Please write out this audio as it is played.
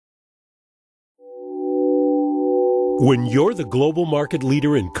When you're the global market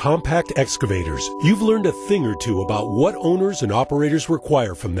leader in compact excavators, you've learned a thing or two about what owners and operators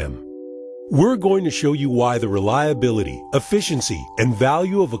require from them. We're going to show you why the reliability, efficiency, and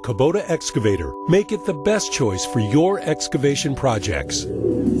value of a Kubota excavator make it the best choice for your excavation projects.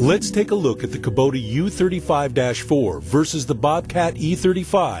 Let's take a look at the Kubota U35-4 versus the Bobcat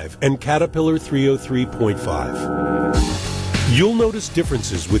E35 and Caterpillar 303.5. You'll notice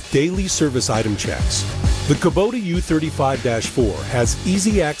differences with daily service item checks. The Kubota U35-4 has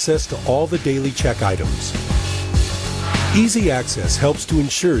easy access to all the daily check items. Easy access helps to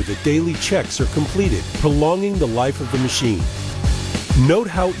ensure that daily checks are completed, prolonging the life of the machine. Note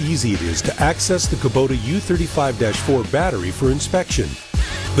how easy it is to access the Kubota U35-4 battery for inspection.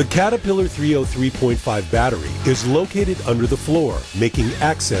 The Caterpillar 303.5 battery is located under the floor, making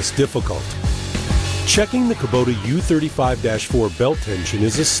access difficult. Checking the Kubota U35-4 belt tension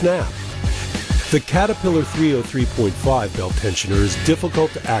is a snap. The Caterpillar 303.5 belt tensioner is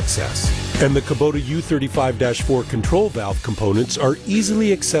difficult to access, and the Kubota U35-4 control valve components are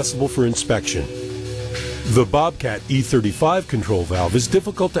easily accessible for inspection. The Bobcat E35 control valve is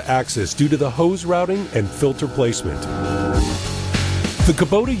difficult to access due to the hose routing and filter placement. The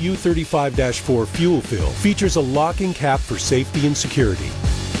Kubota U35-4 fuel fill features a locking cap for safety and security.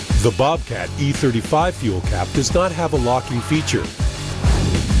 The Bobcat E35 fuel cap does not have a locking feature.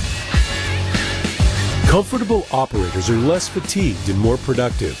 Comfortable operators are less fatigued and more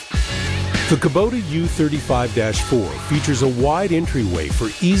productive. The Kubota U35-4 features a wide entryway for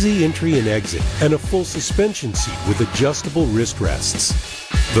easy entry and exit and a full suspension seat with adjustable wrist rests.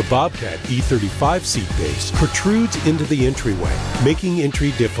 The Bobcat E35 seat base protrudes into the entryway, making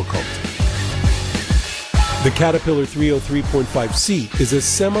entry difficult. The Caterpillar 303.5 seat is a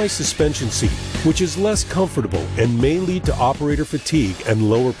semi-suspension seat, which is less comfortable and may lead to operator fatigue and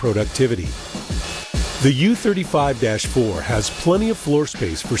lower productivity. The U35-4 has plenty of floor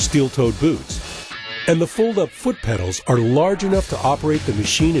space for steel-toed boots, and the fold-up foot pedals are large enough to operate the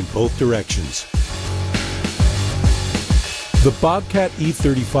machine in both directions. The Bobcat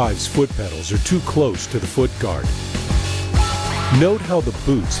E35's foot pedals are too close to the foot guard. Note how the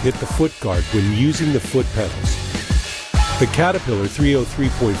boots hit the foot guard when using the foot pedals. The Caterpillar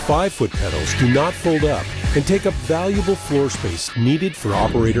 303.5 foot pedals do not fold up and take up valuable floor space needed for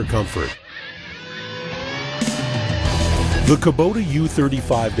operator comfort. The Kubota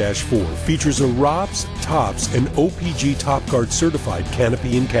U35-4 features a ROPS, TOPS, and OPG Top Guard certified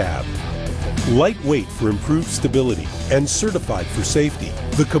canopy and cab. Lightweight for improved stability and certified for safety,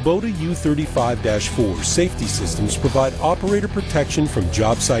 the Kubota U35-4 safety systems provide operator protection from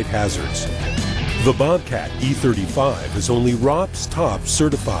job site hazards. The Bobcat E35 is only ROPS TOPS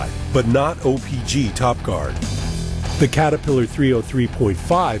certified, but not OPG Top Guard. The Caterpillar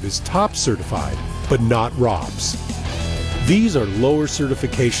 303.5 is TOPS certified, but not ROPS. These are lower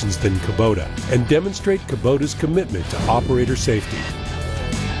certifications than Kubota and demonstrate Kubota's commitment to operator safety.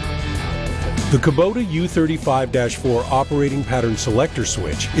 The Kubota U35-4 operating pattern selector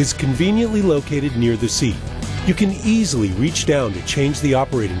switch is conveniently located near the seat. You can easily reach down to change the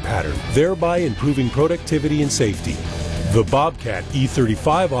operating pattern, thereby improving productivity and safety. The Bobcat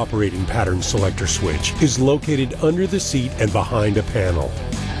E35 operating pattern selector switch is located under the seat and behind a panel.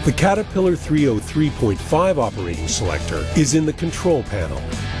 The Caterpillar 303.5 operating selector is in the control panel.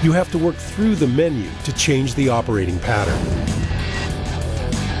 You have to work through the menu to change the operating pattern.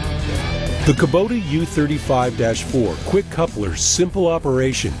 The Kubota U35-4 quick coupler's simple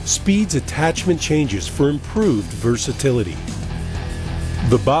operation speeds attachment changes for improved versatility.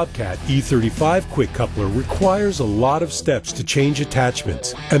 The Bobcat E35 quick coupler requires a lot of steps to change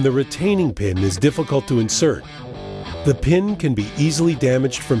attachments, and the retaining pin is difficult to insert. The pin can be easily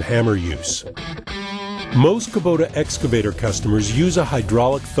damaged from hammer use. Most Kubota excavator customers use a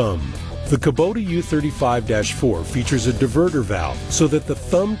hydraulic thumb. The Kubota U35-4 features a diverter valve so that the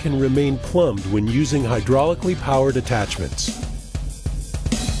thumb can remain plumbed when using hydraulically powered attachments.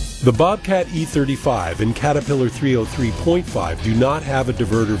 The Bobcat E35 and Caterpillar 303.5 do not have a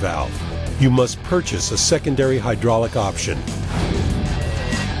diverter valve. You must purchase a secondary hydraulic option.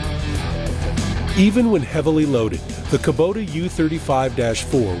 Even when heavily loaded, the Kubota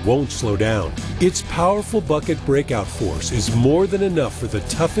U35-4 won't slow down. Its powerful bucket breakout force is more than enough for the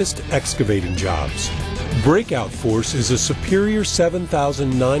toughest excavating jobs. Breakout force is a superior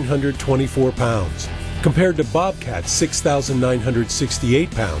 7,924 pounds, compared to Bobcat's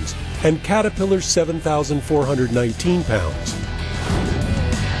 6,968 pounds and Caterpillar's 7,419 pounds.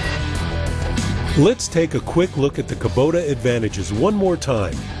 Let's take a quick look at the Kubota advantages one more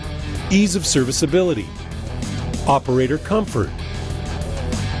time. Ease of serviceability, operator comfort,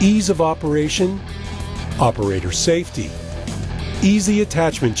 ease of operation, operator safety, easy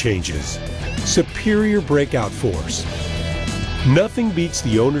attachment changes, superior breakout force. Nothing beats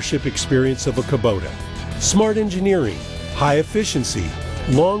the ownership experience of a Kubota. Smart engineering, high efficiency,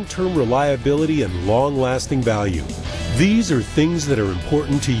 long-term reliability, and long-lasting value. These are things that are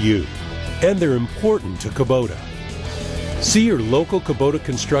important to you, and they're important to Kubota. See your local Kubota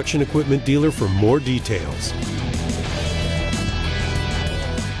construction equipment dealer for more details.